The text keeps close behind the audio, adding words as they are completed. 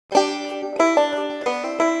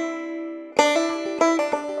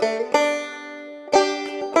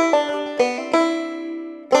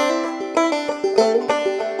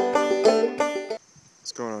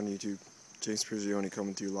James Prigioni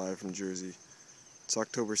coming to you live from Jersey. It's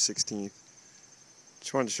October 16th.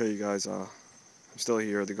 Just wanted to show you guys I'm still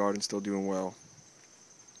here, the garden's still doing well.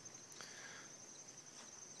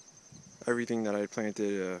 Everything that I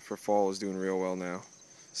planted for fall is doing real well now.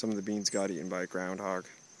 Some of the beans got eaten by a groundhog.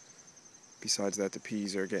 Besides that, the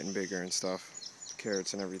peas are getting bigger and stuff,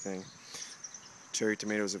 carrots and everything. Cherry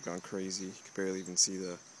tomatoes have gone crazy. You can barely even see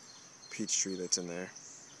the peach tree that's in there.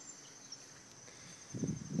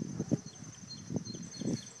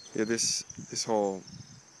 Yeah, this whole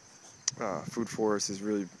food forest is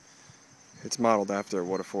really, it's modeled after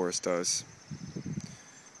what a forest does.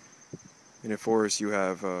 In a forest you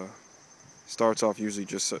have, starts off usually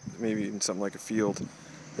just maybe in something like a field.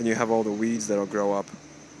 Then you have all the weeds that'll grow up.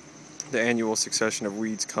 The annual succession of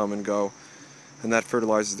weeds come and go, and that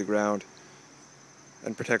fertilizes the ground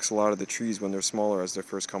and protects a lot of the trees when they're smaller as they're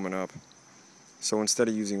first coming up. So instead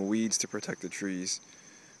of using weeds to protect the trees,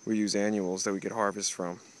 we use annuals that we get harvest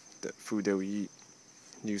from, the food that we eat,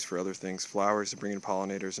 use for other things, flowers to bring in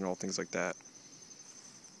pollinators and all things like that.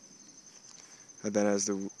 And then as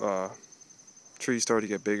the trees start to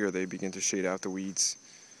get bigger, they begin to shade out the weeds.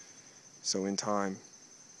 So in time,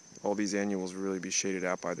 all these annuals will really be shaded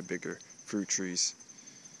out by the bigger fruit trees.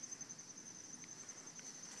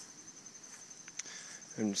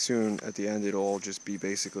 And soon, at the end, it'll all just be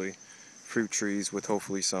basically fruit trees with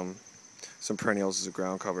hopefully some perennials as a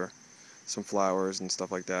ground cover, some flowers and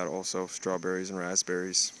stuff like that, also strawberries and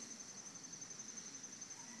raspberries.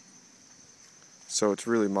 So it's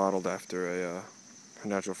really modeled after a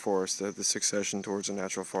natural forest, the succession towards a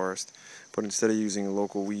natural forest. But instead of using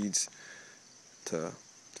local weeds to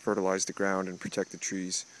fertilize the ground and protect the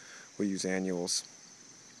trees, we use annuals,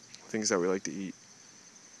 things that we like to eat.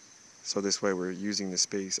 So this way we're using the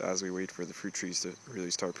space as we wait for the fruit trees to really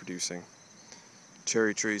start producing.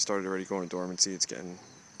 Cherry tree started already going dormancy. It's getting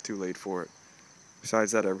too late for it.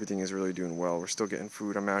 Besides that, everything is really doing well. We're still getting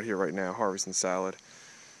food. I'm out here right now harvesting salad.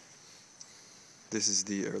 This is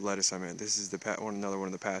the lettuce I meant. This is another one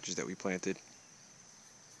of the patches that we planted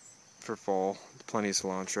for fall. Plenty of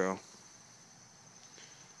cilantro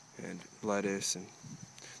and lettuce, and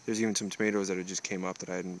there's even some tomatoes that just came up that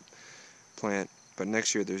I didn't plant. But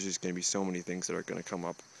next year there's just going to be so many things that are going to come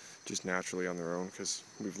up just naturally on their own, because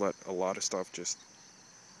we've let a lot of stuff just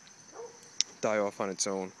die off on its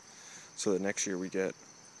own, so that next year we get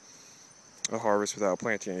a harvest without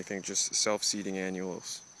planting anything, just self-seeding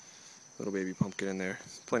annuals. Little baby pumpkin in there.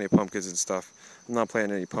 Plenty of pumpkins and stuff. I'm not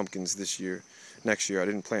planting any pumpkins this year. Next year I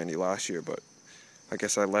didn't plant any last year, but I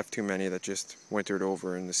guess I left too many that just wintered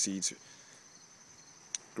over and the seeds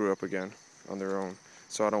grew up again on their own.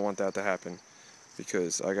 So I don't want that to happen,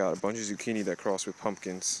 because I got a bunch of zucchini that crossed with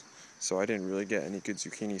pumpkins. So I didn't really get any good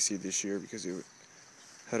zucchini seed this year because it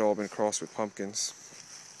had all been crossed with pumpkins.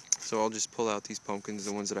 So I'll just pull out these pumpkins,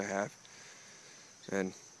 the ones that I have,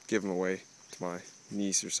 and give them away to my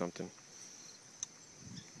niece or something.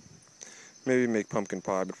 Maybe make pumpkin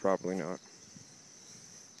pie, but probably not.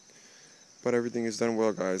 But everything is done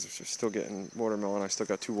well, guys. We're still getting watermelon. I still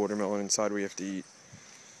got 2 watermelon inside we have to eat.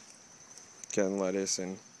 Getting lettuce,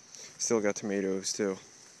 and still got tomatoes too.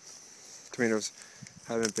 Tomatoes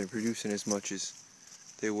haven't been producing as much as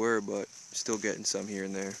they were, but still getting some here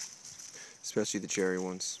and there, especially the cherry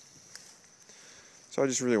ones. So I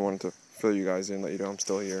just really wanted to fill you guys in, let you know I'm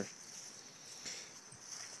still here.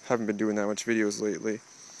 Haven't been doing that much videos lately.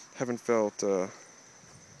 Haven't felt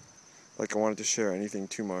like I wanted to share anything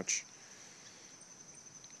too much.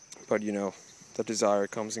 But you know, the desire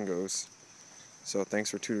comes and goes. So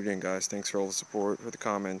thanks for tuning in, guys. Thanks for all the support, for the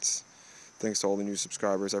comments. Thanks to all the new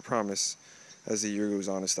subscribers. I promise, as the year goes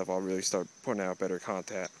on and stuff, I'll really start putting out better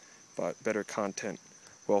content. But better content,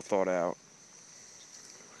 well thought out.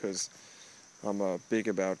 Because I'm big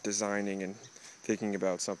about designing and thinking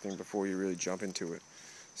about something before you really jump into it.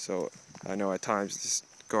 So I know at times this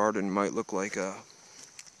garden might look like a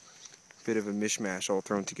bit of a mishmash all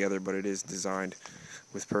thrown together, but it is designed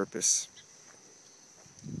with purpose.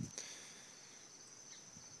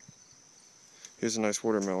 Here's a nice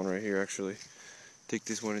watermelon right here, actually. Take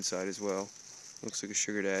this one inside as well. Looks like a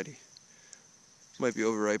sugar daddy. Might be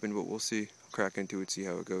overripened, but we'll see. I'll crack into it, see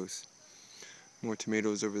how it goes. More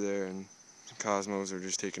tomatoes over there, and cosmos are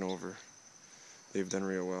just taking over. They've done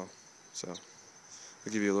real well. So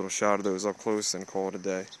I'll give you a little shot of those up close and call it a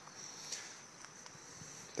day.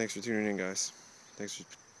 Thanks for tuning in, guys. Thanks for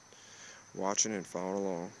watching and following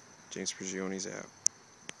along. James Prigioni's out.